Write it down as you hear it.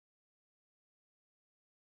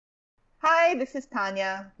Hi, this is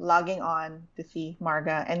Tanya logging on to see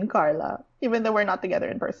Marga and Carla, even though we're not together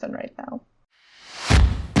in person right now.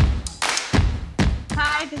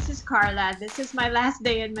 Hi, this is Carla. This is my last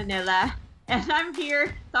day in Manila, and I'm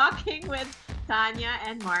here talking with Tanya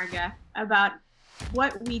and Marga about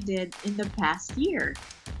what we did in the past year.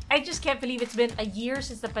 I just can't believe it's been a year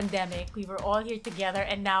since the pandemic. We were all here together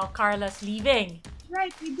and now Carla's leaving.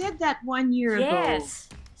 Right, we did that 1 year ago. Yes.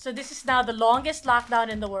 So this is now the longest lockdown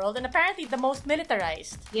in the world and apparently the most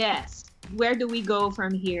militarized. Yes. Where do we go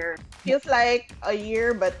from here? Feels like a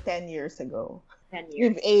year, but 10 years ago. 10 years.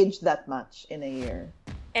 We've aged that much in a year.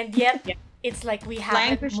 And yet, Yeah. it's like we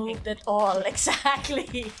haven't Languishing. moved at all.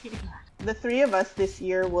 Exactly. The three of us this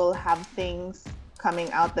year will have things coming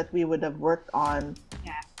out that we would have worked on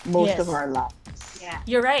Yeah. most Yes. of our lives. Yeah.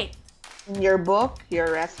 You're right. Your book, your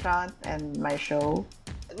restaurant, and my show.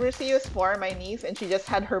 Receus 4, my niece, and she just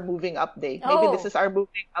had her moving up day. Maybe Oh. this is our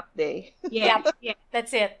moving up day. Yeah. Yeah.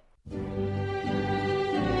 That's it.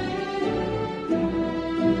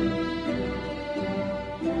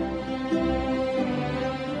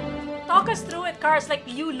 Talk us through it, Cars. Like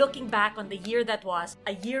you looking back on the year that was.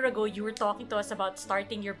 A year ago, you were talking to us about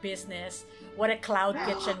starting your business, what a cloud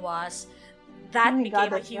kitchen was. That Oh my God, became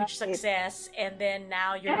a that's huge right. success. And then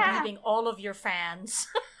now you're Yeah. leaving all of your fans.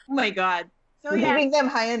 Oh my God. So We're yeah, leaving them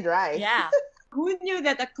high and dry. Yeah. who knew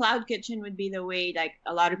that a cloud kitchen would be the way like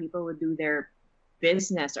a lot of people would do their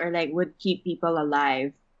business or like would keep people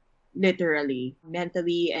alive, literally,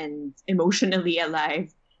 mentally and emotionally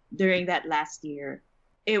alive during that last year.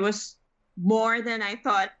 It was more than I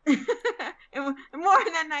thought. More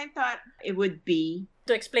than I thought it would be.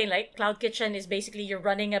 To explain, like Cloud Kitchen is basically you're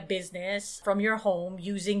running a business from your home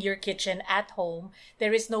using your kitchen at home.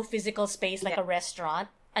 There is no physical space like Yeah. a restaurant.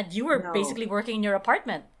 And you were No. basically working in your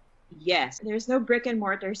apartment. Yes, there's no brick and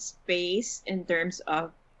mortar space in terms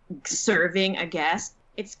of serving a guest.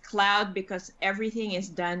 It's cloud because everything is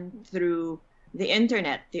done through the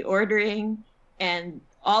internet. The ordering and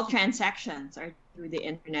all transactions are through the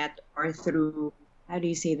internet or through, how do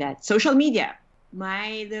you say that? Social media.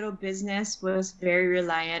 My little business was very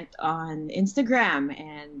reliant on Instagram.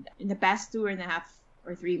 And in the past 2.5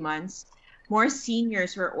 or 3 months, more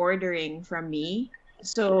seniors were ordering from me.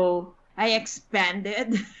 So I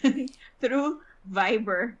expanded through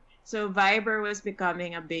Viber. So Viber was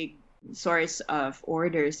becoming a big source of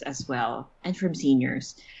orders as well, and from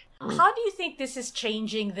seniors. How do you think this is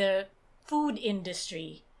changing the food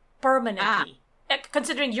industry permanently?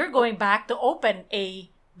 Considering you're going back to open a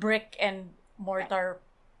brick and mortar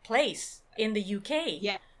place in the UK.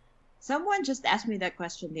 Yeah. Someone just asked me that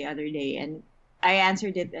question the other day, and I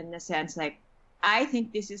answered it in the sense like, I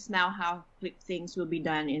think this is now how things will be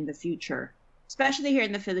done in the future. Especially here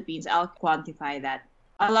in the Philippines, I'll quantify that.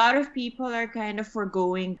 A lot of people are kind of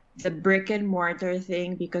foregoing the brick and mortar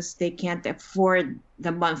thing because they can't afford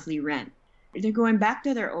the monthly rent. They're going back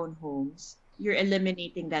to their own homes. You're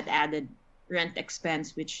eliminating that added rent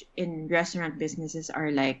expense, which in restaurant businesses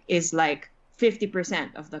is like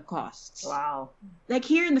 50% of the costs. Wow. Like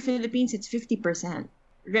here in the Philippines, it's 50%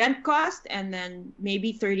 rent cost and then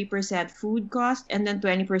maybe 30% food cost and then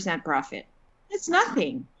 20% profit. It's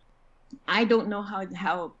nothing. I don't know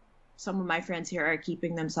how some of my friends here are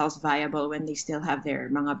keeping themselves viable when they still have their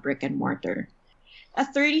mga brick and mortar. A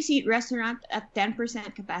 30-seat restaurant at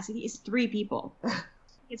 10% capacity is 3 people.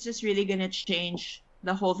 It's just really going to change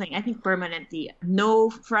the whole thing. I think permanently.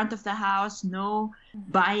 No front of the house, no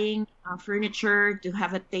buying furniture to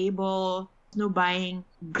have a table, no buying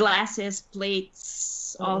glasses,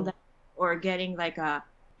 plates, all that, or getting like a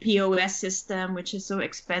POS system, which is so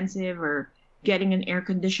expensive, or getting an air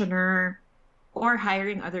conditioner, or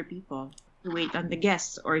hiring other people to wait on the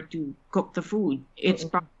guests or to cook the food. It's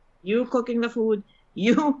you cooking the food,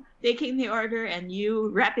 you taking the order, and you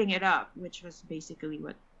wrapping it up, which was basically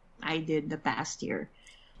what I did the past year.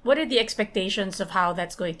 What are the expectations of how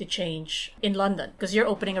that's going to change in London? Because you're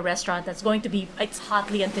opening a restaurant that's going to be, it's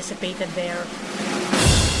hotly anticipated there.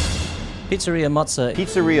 Pizzeria Mozza.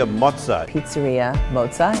 Pizzeria Mozza. Pizzeria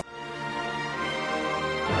Mozza.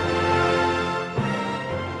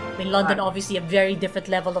 In London, obviously, a very different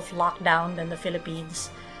level of lockdown than the Philippines.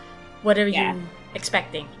 What are Yeah. you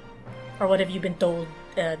expecting? Or what have you been told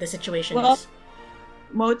the situation Well, is?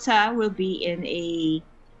 Mozza will be in a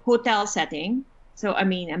hotel setting. So, I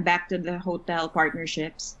mean, I'm back to the hotel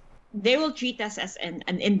partnerships. They will treat us as an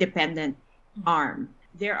independent arm.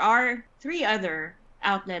 There are 3 other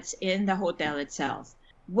outlets in the hotel itself.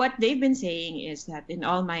 What they've been saying is that in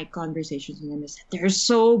all my conversations with them is that they're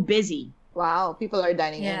so busy. Wow. People are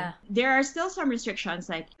dining Yeah. There are still some restrictions,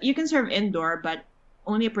 like you can serve indoor, but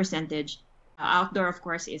only a percentage. Outdoor, of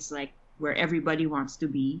course, is like where everybody wants to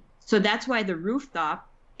be. So that's why the rooftop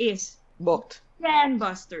is Booked.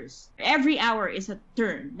 gangbusters. Every hour is a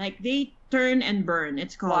turn. Like they turn and burn.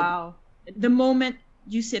 It's called. Wow. The moment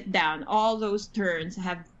you sit down, all those turns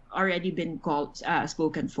have already been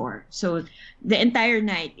spoken for. So the entire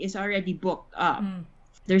night is already booked up.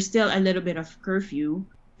 There's still a little bit of curfew.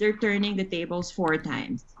 They're turning the tables 4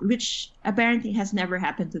 times, which apparently has never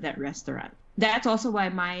happened to that restaurant. That's also why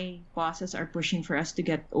my bosses are pushing for us to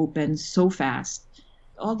get open so fast.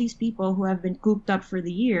 All these people who have been cooped up for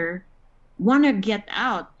the year want to get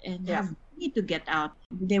out and need to get out.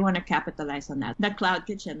 They want to capitalize on that. The cloud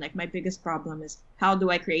kitchen, like my biggest problem is how do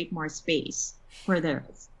I create more space for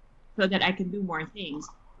this so that I can do more things.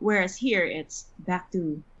 Whereas here, it's back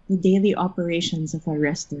to the daily operations of a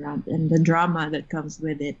restaurant and the drama that comes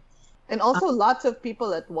with it. And also lots of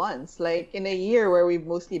people at once. Like in a year where we've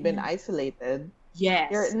mostly been isolated.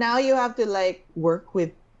 Yes. Now you have to like work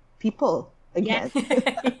with people again.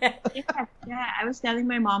 Yeah. I was telling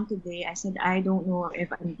my mom today, I said, I don't know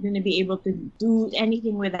if I'm going to be able to do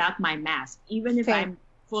anything without my mask, even if I'm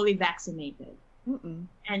fully vaccinated.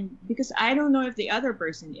 And because I don't know if the other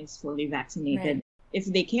person is fully vaccinated. Right. If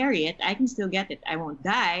they carry it, I can still get it. I won't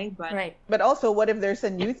die, but But also, what if there's a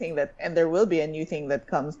new thing and there will be a new thing that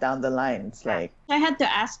comes down the line? It's like I had to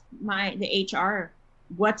ask the HR,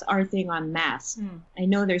 what's our thing on masks? I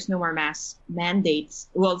know there's no more mask mandates.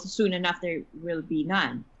 Well, soon enough there will be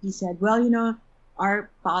none. He said, well, our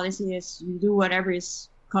policy is you do whatever is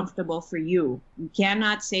comfortable for you. You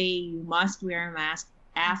cannot say you must wear a mask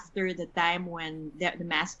after the time when the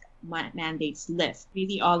mask mandates lift.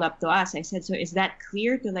 Really all up to us. I said, so is that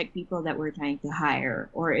clear to like people that we're trying to hire,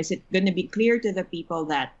 or is it going to be clear to the people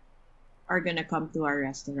that are going to come to our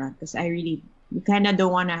restaurant? Because we kind of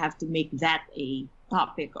don't want to have to make that a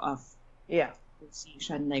topic of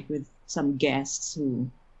conversation, like with some guests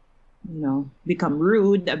who become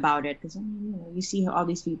rude about it. Because you see all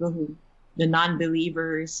these people the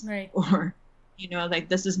non-believers, or like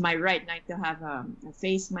this is my right not to have a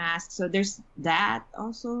face mask. So there's that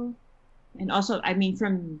also. And also, I mean,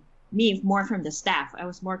 from me, more from the staff, I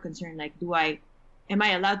was more concerned, like, am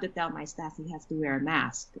I allowed to tell my staff you have to wear a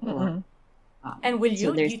mask? Or, and will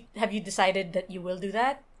have you decided that you will do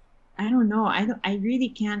that? I don't know. I really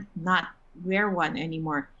can't not wear one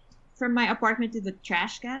anymore. From my apartment to the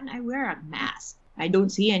trash can, I wear a mask. I don't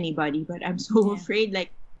see anybody, but I'm so afraid,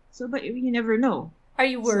 but you never know. Are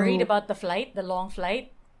you worried about the long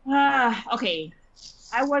flight? Okay.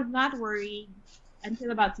 I was not worried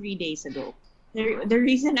until about 3 days ago. The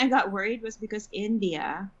reason I got worried was because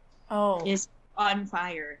India is on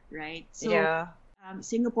fire, right? So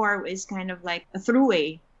Singapore is kind of like a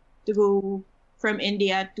throughway to go from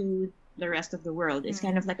India to the rest of the world. It's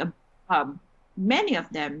kind of like a hub. Many of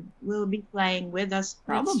them will be flying with us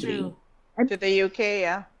probably. To the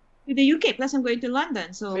UK, To the UK, plus I'm going to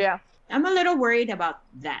London. So I'm a little worried about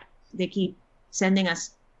that. They keep sending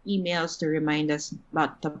us emails to remind us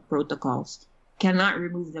about the protocols. Cannot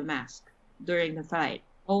remove the mask during the flight.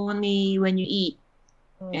 Only when you eat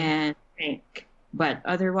and drink. But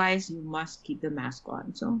otherwise, you must keep the mask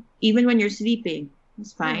on. So even when you're sleeping,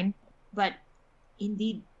 it's fine. But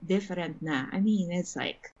indeed, different na. I mean, it's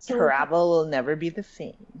like... Travel will never be the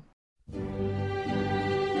same.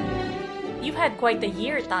 You've had quite a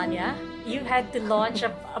year, Tanya. You had to launch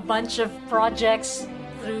a bunch of projects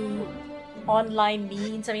through online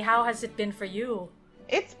means. I mean, how has it been for you?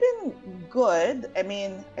 It's been good. I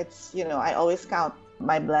mean, it's, I always count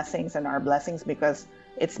my blessings and our blessings because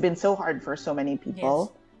it's been so hard for so many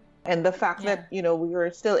people. Yes. And the fact that, we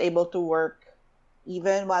were still able to work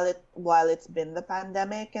even while it's been the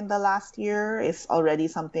pandemic in the last year is already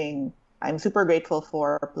something I'm super grateful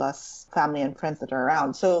for, plus family and friends that are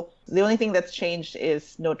around. So the only thing that's changed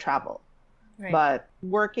is no travel. Right. But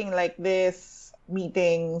working like this,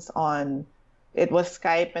 meetings it was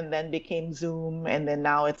Skype and then became Zoom, and then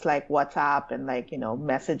now it's like WhatsApp and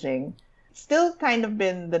messaging. Still kind of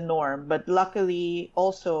been the norm, but luckily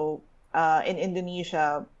also in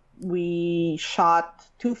Indonesia, we shot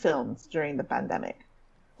 2 films during the pandemic.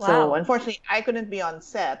 Wow. So unfortunately, I couldn't be on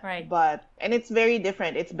set, right. And it's very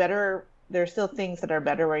different. It's better. There's still things that are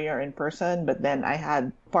better where you're in person, but then I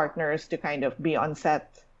had partners to kind of be on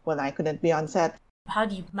set when I couldn't be on set. How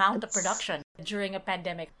do you mount a production during a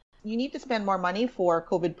pandemic? You need to spend more money for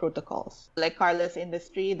COVID protocols. Like Carla's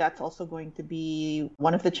industry, that's also going to be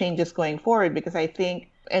one of the changes going forward, because I think,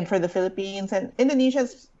 and for the Philippines and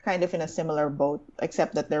Indonesia's kind of in a similar boat,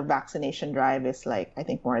 except that their vaccination drive is like, I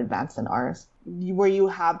think, more advanced than ours, where you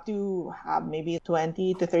have to have maybe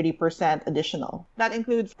 20 to 30% additional. That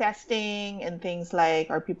includes testing and things like,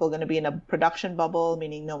 are people going to be in a production bubble,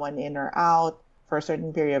 meaning no one in or out for a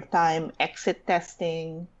certain period of time, exit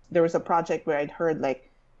testing. There was a project where I'd heard like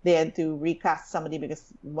they had to recast somebody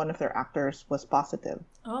because one of their actors was positive.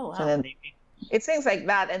 Oh, wow. So then it's things like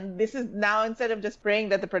that. And this is now, instead of just praying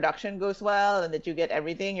that the production goes well and that you get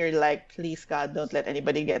everything, you're like, please God, don't let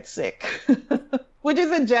anybody get sick. Which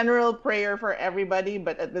is a general prayer for everybody,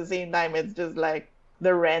 but at the same time, it's just like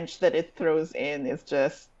the wrench that it throws in is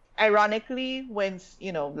just, ironically, when,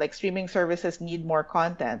 like streaming services need more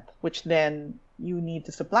content, which then you need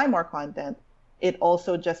to supply more content, it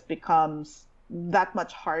also just becomes that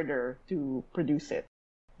much harder to produce it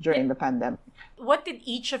during the pandemic. What did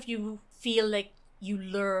each of you feel like you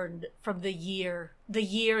learned from the year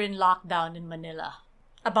in lockdown in Manila?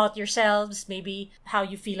 About yourselves, maybe how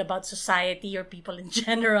you feel about society or people in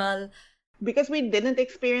general? Because we didn't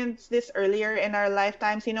experience this earlier in our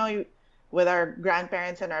lifetimes, with our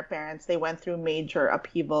grandparents and our parents, they went through major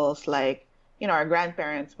upheavals like, our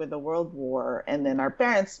grandparents with the World War, and then our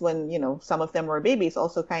parents when, some of them were babies,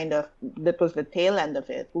 also kind of, that was the tail end of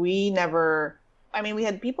it. We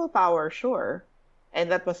had people power, sure,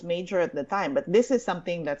 and that was major at the time, but this is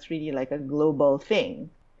something that's really like a global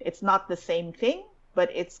thing. It's not the same thing, but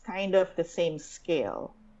it's kind of the same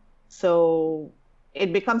scale. So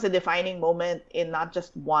it becomes a defining moment in not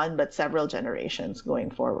just one, but several generations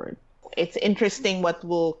going forward. It's interesting what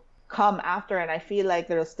will come after, and I feel like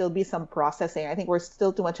there'll still be some processing. I think we're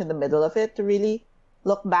still too much in the middle of it to really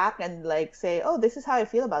look back and like say, oh, this is how I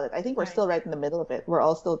feel about it. I think we're still right in the middle of it. We're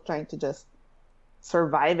all still trying to just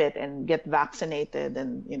survive it and get vaccinated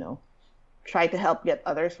and, try to help get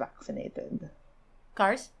others vaccinated.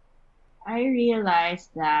 Cars? I realized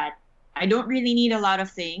that I don't really need a lot of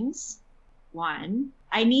things. One,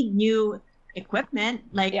 I need new equipment,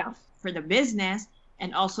 like for the business,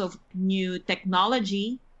 and also new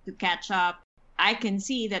technology to catch up. I can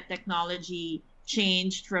see that technology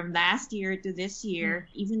changed from last year to this year,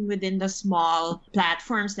 even within the small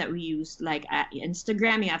platforms that we use, like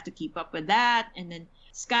Instagram, you have to keep up with that. And then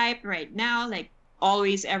Skype right now, like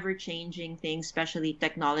always ever changing things, especially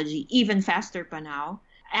technology, even faster pa now.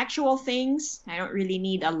 Actual things, I don't really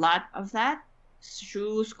need a lot of that.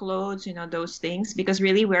 Shoes, clothes, those things, because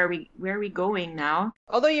really where are we going now?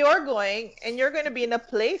 Although you're going and you're going to be in a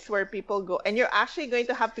place where people go and you're actually going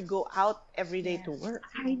to have to go out every day to work.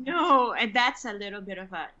 I know, and that's a little bit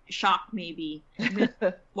of a shock maybe.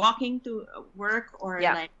 Walking to work or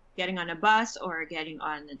like getting on a bus or getting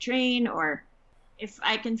on a train, or if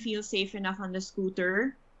I can feel safe enough on the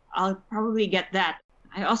scooter, I'll probably get that.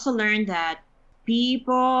 I also learned that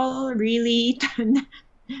people really turn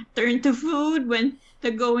to food when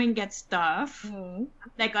the going gets tough.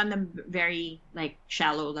 Like on the very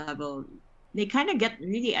shallow level, they kind of get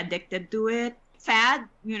really addicted to it.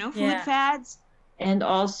 Food fads. And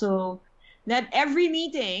also that every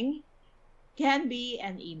meeting can be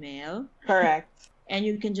an email. Correct. And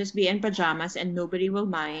you can just be in pajamas and nobody will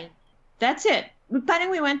mind. That's it. But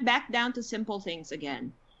we went back down to simple things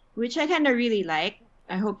again, which I kind of really like.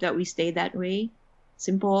 I hope that we stay that way.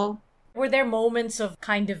 Simple. Were there moments of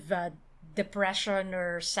kind of depression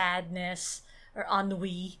or sadness or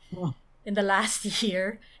ennui in the last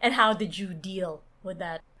year? And how did you deal with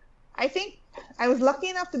that? I think I was lucky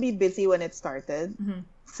enough to be busy when it started.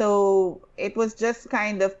 So it was just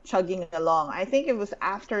kind of chugging along. I think it was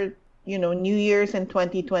after, New Year's in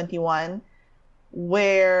 2021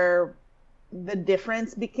 where the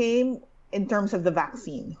difference became in terms of the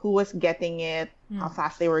vaccine, who was getting it, how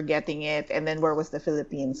fast they were getting it, and then where was the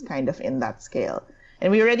Philippines kind of in that scale.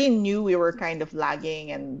 And we already knew we were kind of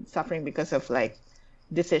lagging and suffering because of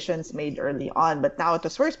decisions made early on. But now it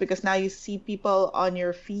was worse because now you see people on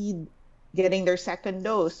your feed getting their second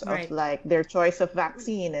dose of their choice of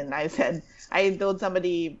vaccine. And I told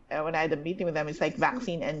somebody when I had a meeting with them, it's like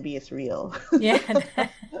vaccine envy is real. Yeah.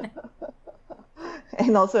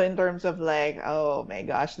 And also in terms of oh my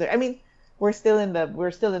gosh, we're still in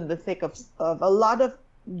the thick of a lot of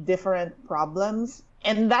different problems.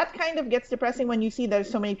 And that kind of gets depressing when you see there's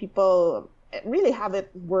so many people really have it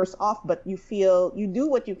worse off, but you do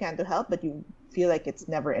what you can to help, but you feel like it's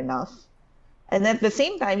never enough. And at the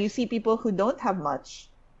same time, you see people who don't have much,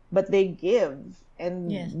 but they give.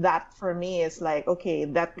 And that for me is okay,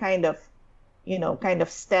 that kind of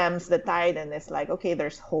stems the tide, and it's okay,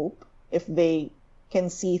 there's hope. If they can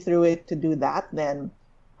see through it to do that, then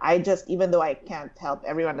even though I can't help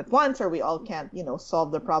everyone at once, or we all can't,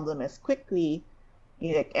 solve the problem as quickly,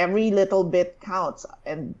 Like every little bit counts,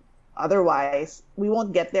 and otherwise we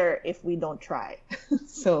won't get there if we don't try.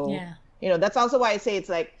 So, Yeah. that's also why I say it's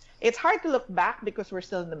like it's hard to look back because we're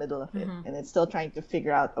still in the middle of it, and it's still trying to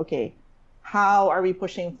figure out, okay, how are we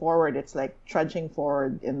pushing forward? It's like trudging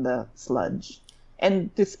forward in the sludge.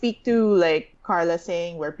 And to speak to like Carla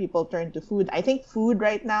saying where people turn to food, I think food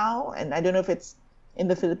right now, and I don't know if it's in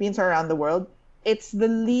the Philippines or around the world, it's the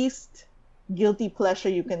least guilty pleasure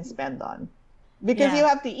you can spend on because you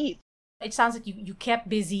have to eat. It sounds like you kept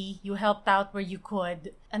busy, you helped out where you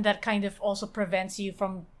could, and that kind of also prevents you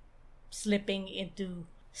from slipping into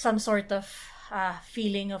some sort of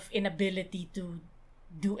feeling of inability to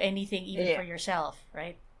do anything even for yourself,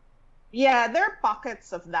 right? Yeah, there are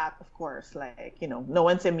pockets of that, of course. Like, no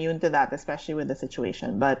one's immune to that, especially with the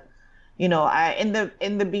situation. But, I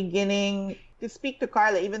in the beginning, to speak to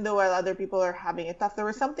Carla, even though while other people are having it tough, there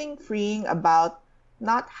was something freeing about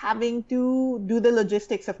not having to do the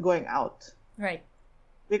logistics of going out. Right.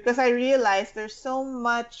 Because I realized there's so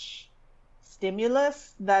much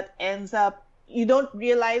stimulus that ends up, you don't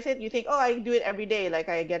realize it. You think, oh, I do it every day. Like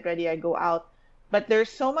I get ready, I go out. But there's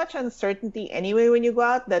so much uncertainty anyway when you go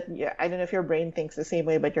out that I don't know if your brain thinks the same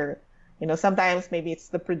way, but you're, sometimes maybe it's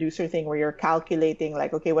the producer thing where you're calculating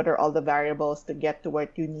like, okay, what are all the variables to get to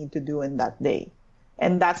what you need to do in that day?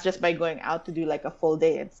 And that's just by going out to do like a full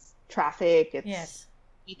day. It's traffic, it's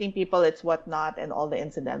meeting people, it's whatnot, and all the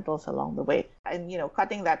incidentals along the way. And,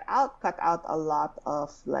 cutting that out, cut out a lot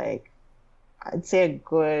of like, I'd say a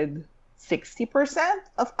good 60%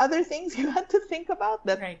 of other things you had to think about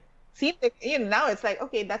that seem like, now it's like,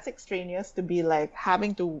 okay, that's extraneous to be like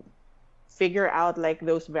having to figure out like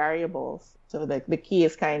those variables. So like the key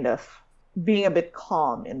is kind of being a bit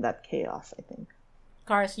calm in that chaos, I think.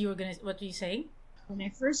 Cars, what were you saying? When I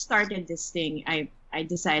first started this thing, I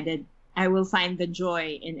decided I will find the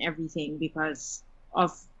joy in everything because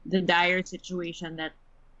of the dire situation that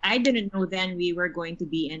I didn't know then we were going to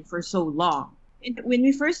be in for so long. When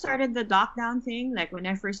we first started the lockdown thing, like when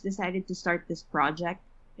I first decided to start this project,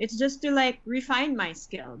 it's just to like refine my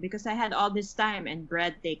skill because I had all this time and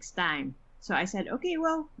bread takes time. So I said, okay,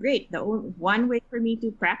 well, great. The one way for me to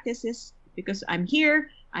practice is because I'm here,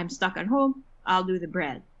 I'm stuck at home, I'll do the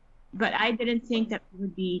bread. But I didn't think that we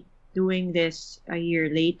would be doing this a year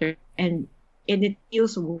later. And it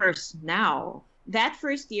feels worse now. That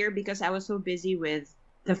first year, because I was so busy with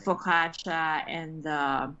the focaccia and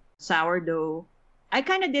the sourdough, I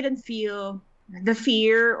kind of didn't feel the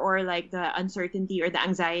fear or like the uncertainty or the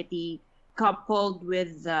anxiety coupled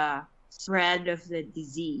with the spread of the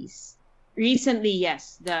disease. Recently,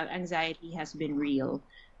 yes, the anxiety has been real,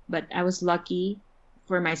 but I was lucky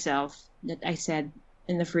for myself that I said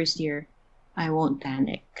in the first year, I won't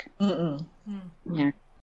panic. Yeah.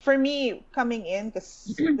 For me, coming in,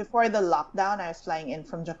 because before the lockdown, I was flying in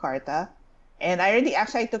from Jakarta. And I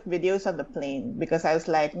took videos on the plane because I was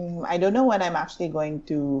like, I don't know when I'm actually going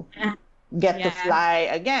to get to fly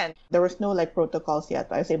again. There was no like protocols yet.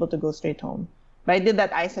 I was able to go straight home. But I did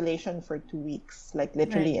that isolation for 2 weeks, like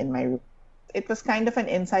literally in my room. It was kind of an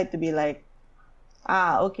insight to be like,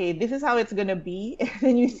 okay, this is how it's going to be. And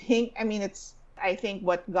then you think, I think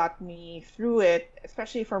what got me through it,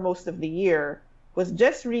 especially for most of the year, was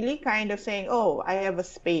just really kind of saying, oh, I have a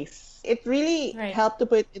space. It really helped to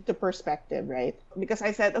put it into perspective, right? Because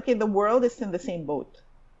I said, okay, the world is in the same boat.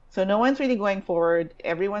 So no one's really going forward.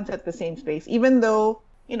 Everyone's at the same space. Even though,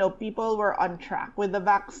 people were on track with the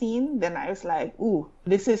vaccine, then I was like, ooh,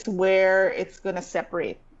 this is where it's going to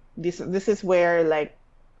separate. This is where like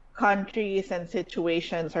countries and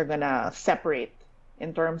situations are going to separate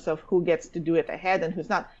in terms of who gets to do it ahead and who's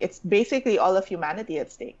not. It's basically all of humanity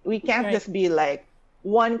at stake. We can't just be like,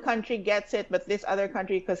 one country gets it, but this other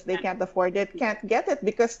country, because they can't afford it, can't get it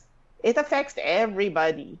because it affects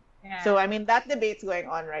everybody. Yeah. So, that debate's going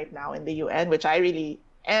on right now in the UN, which I really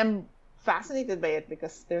am fascinated by it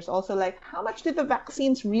because there's also like, how much did the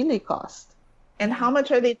vaccines really cost? And how much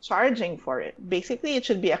are they charging for it? Basically, it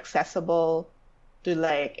should be accessible to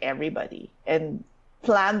like everybody and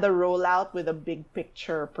plan the rollout with a big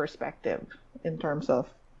picture perspective in terms of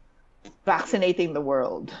vaccinating the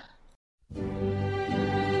world.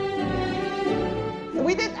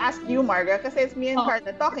 We did ask you, Marga, because it's me and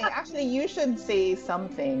Carla talking. Actually, you should say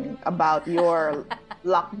something about your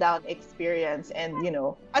lockdown experience and,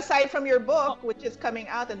 aside from your book, which is coming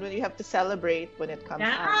out and when you have to celebrate when it comes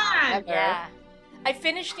out. Yeah. I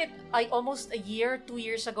finished it almost a year, 2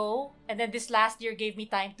 years ago. And then this last year gave me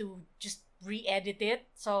time to just re-edit it.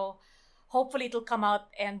 So hopefully it'll come out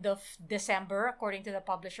end of December, according to the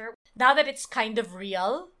publisher. Now that it's kind of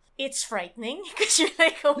real, it's frightening because you're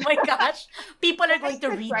like, oh my gosh, people are going to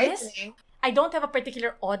read this. I don't have a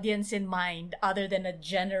particular audience in mind other than a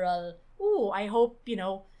general, I hope,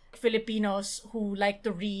 Filipinos who like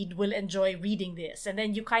to read will enjoy reading this. And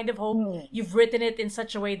then you kind of hope you've written it in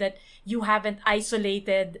such a way that you haven't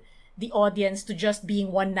isolated the audience to just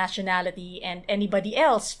being one nationality, and anybody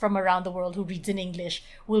else from around the world who reads in English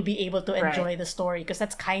will be able to enjoy the story, because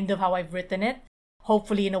that's kind of how I've written it.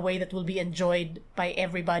 Hopefully in a way that will be enjoyed by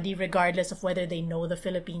everybody, regardless of whether they know the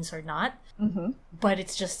Philippines or not. Mm-hmm. But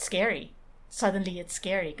it's just scary. Suddenly it's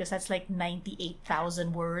scary because that's like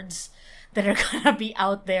 98,000 words that are gonna be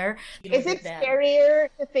out there. Is it scarier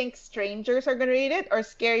to think strangers are gonna read it, or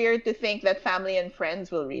scarier to think that family and friends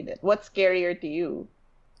will read it? What's scarier to you?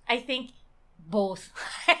 I think both.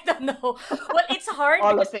 I don't know. Well, it's hard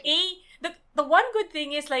All because of it. the one good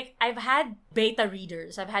thing is, like, I've had beta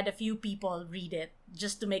readers. I've had a few people read it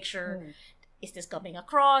just to make sure, is this coming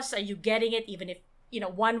across? Are you getting it? Even if,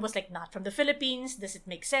 one was like not from the Philippines, does it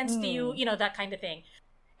make sense to you? That kind of thing.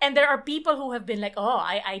 And there are people who have been like,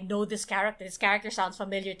 I know this character. This character sounds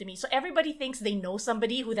familiar to me. So everybody thinks they know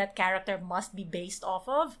somebody who that character must be based off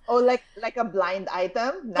of. Oh, like a blind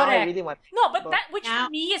item? Now Correct. I really want to No, but that, which for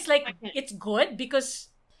me is like, it's good because...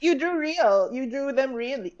 You drew them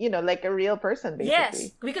really, like a real person, basically. Yes,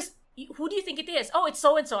 because who do you think it is? Oh, it's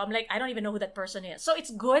so-and-so. I'm like, I don't even know who that person is. So it's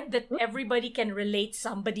good that everybody can relate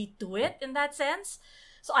somebody to it in that sense.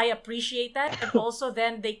 So I appreciate that. And also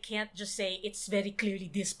then they can't just say it's very clearly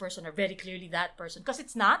this person or very clearly that person. Because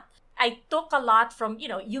it's not. I took a lot from,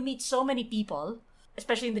 you meet so many people,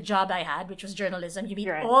 especially in the job I had, which was journalism. You meet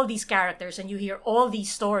all these characters and you hear all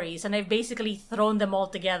these stories. And I've basically thrown them all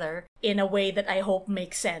together in a way that I hope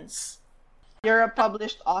makes sense. You're a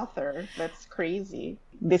published author. That's crazy.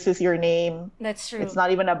 This is your name. That's true. It's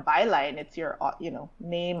not even a byline. It's your,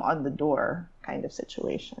 name on the door kind of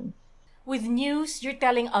situation. With news, you're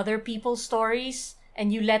telling other people's stories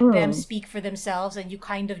and you let them speak for themselves, and you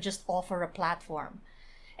kind of just offer a platform.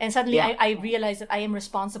 And suddenly I realized that I am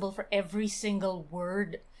responsible for every single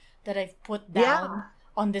word that I've put down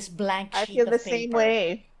on this blank sheet of paper. I feel the same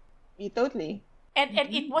way. Totally. And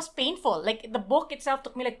it was painful. Like, the book itself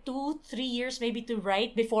took me like 2-3 years maybe to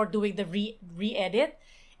write before doing the re-edit.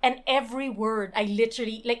 And every word,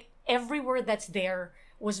 every word that's there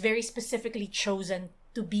was very specifically chosen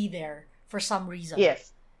to be there for some reason.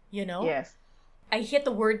 Yes. Yes. I hit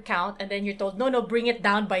the word count and then you're told, no, bring it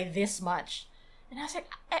down by this much. And I was like,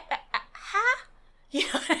 huh? You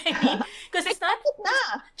know what I mean? Because it's not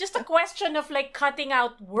just a question of like cutting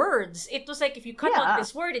out words. It was like, if you cut out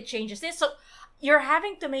this word, it changes this. So you're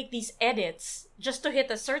having to make these edits just to hit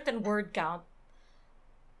a certain word count.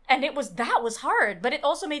 And that was hard. But it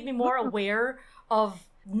also made me more aware of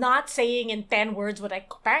not saying in 10 words what I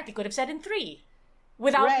apparently could have said in 3.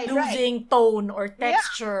 Without losing tone or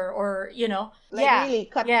texture or, really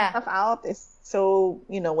cutting stuff out is so,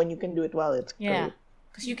 when you can do it well, it's great.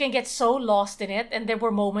 Because you can get so lost in it. And there were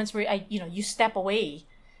moments where, you step away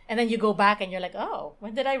and then you go back and you're like, oh,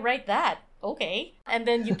 when did I write that? Okay. And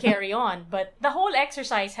then you carry on. But the whole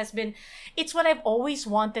exercise it's what I've always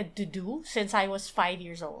wanted to do since I was 5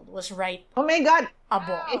 years old, was write oh my God, a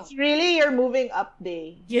book. It's really your moving up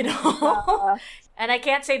day. And I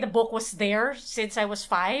can't say the book was there since I was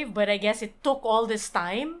 5, but I guess it took all this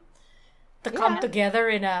time to come together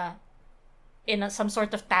in some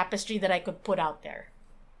sort of tapestry that I could put out there.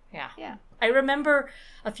 Yeah. I remember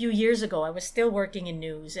a few years ago, I was still working in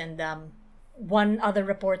news, and one other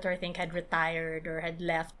reporter, I think, had retired or had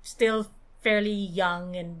left, still fairly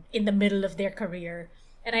young and in the middle of their career.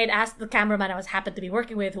 And I had asked the cameraman I happened to be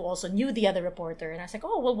working with, who also knew the other reporter, and I was like,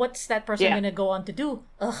 oh, well, what's that person going to go on to do?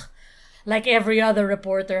 Like every other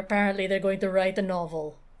reporter, apparently they're going to write a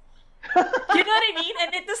novel. You know what I mean?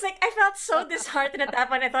 And it was like, I felt so disheartened at that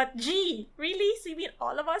point. I thought, gee, really? So you mean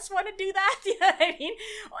all of us want to do that? You know what I mean?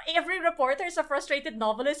 Every reporter is a frustrated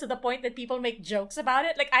novelist to the point that people make jokes about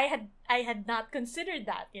it. Like, I had not considered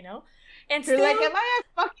that, And you're still, like, am I a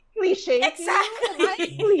fucking cliche? Exactly. Am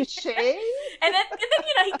I cliche? and then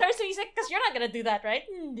he turns to me, he's like, because you're not going to do that, right?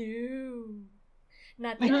 No.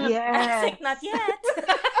 Not yet. I was like, not yet.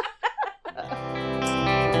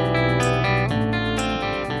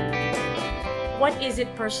 What is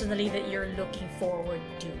it personally that you're looking forward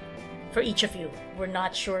to for each of you? We're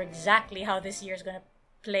not sure exactly how this year is going to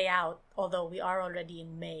play out, although we are already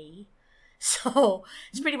in May. So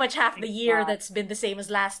it's pretty much half the year that's been the same as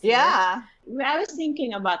last year. Yeah. I was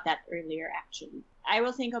thinking about that earlier, actually. I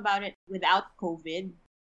will think about it without COVID.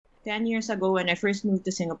 10 years ago, when I first moved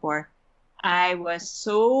to Singapore, I was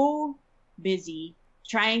so busy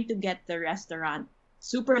trying to get the restaurant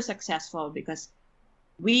super successful because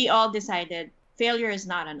we all decided failure is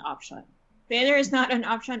not an option. failure is not an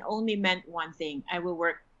option only meant one thing. I will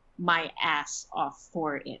work my ass off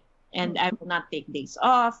for it. And I will not take days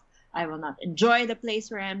off. I will not enjoy the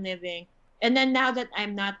place where I'm living. And then now that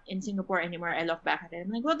I'm not in Singapore anymore, I look back at it.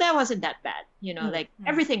 I'm like, well, that wasn't that bad. Like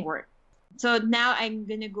everything worked. So now I'm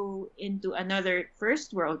going to go into another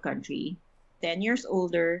first world country, 10 years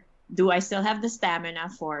older. Do I still have the stamina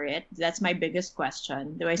for it? That's my biggest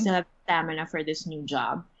question. Do I still have stamina for this new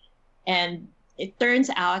job? And it turns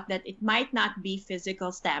out that it might not be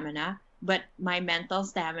physical stamina, but my mental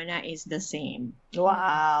stamina is the same.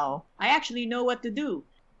 Wow. I actually know what to do.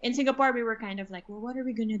 In Singapore, we were kind of like, well, what are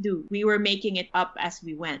we going to do? We were making it up as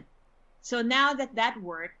we went. So now that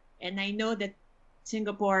worked, and I know that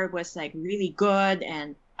Singapore was like really good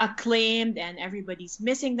and acclaimed, and everybody's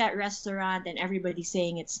missing that restaurant, and everybody's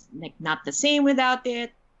saying it's like not the same without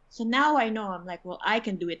it. So now I know, I'm like, well, I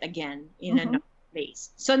can do it again in another place.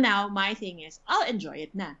 So now my thing is, I'll enjoy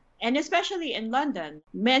it na. And especially in London,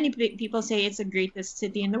 many people say it's the greatest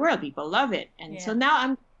city in the world. People love it. And so now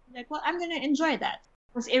I'm like, well, I'm going to enjoy that.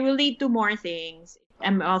 Because it will lead to more things.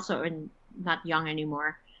 I'm also not young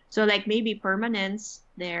anymore. So like maybe permanence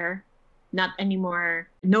there, not anymore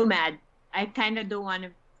nomad. I kind of don't want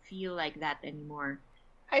to feel like that anymore.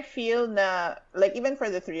 I feel like even for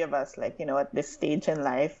the three of us, like, at this stage in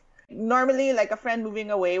life, normally like a friend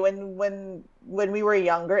moving away when we were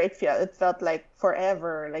younger, it felt like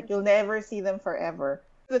forever. Like you'll never see them forever.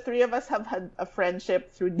 The three of us have had a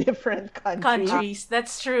friendship through different countries.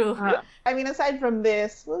 That's true. I mean, aside from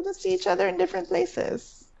this, we'll just see each other in different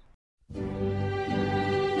places.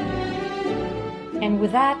 And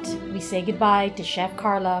with that, we say goodbye to Chef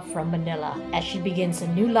Carla from Manila as she begins a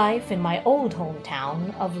new life in my old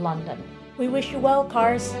hometown of London. We wish you well,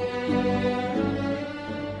 Cars.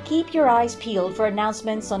 Keep your eyes peeled for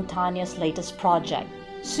announcements on Tanya's latest project,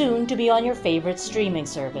 soon to be on your favorite streaming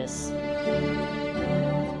service.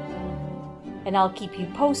 And I'll keep you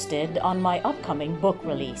posted on my upcoming book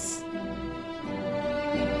release.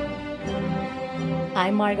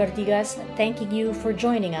 I'm Marga Ortigas, thanking you for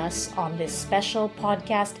joining us on this special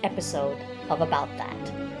podcast episode of About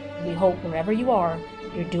That. We hope wherever you are,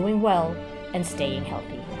 you're doing well and staying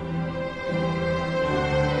healthy.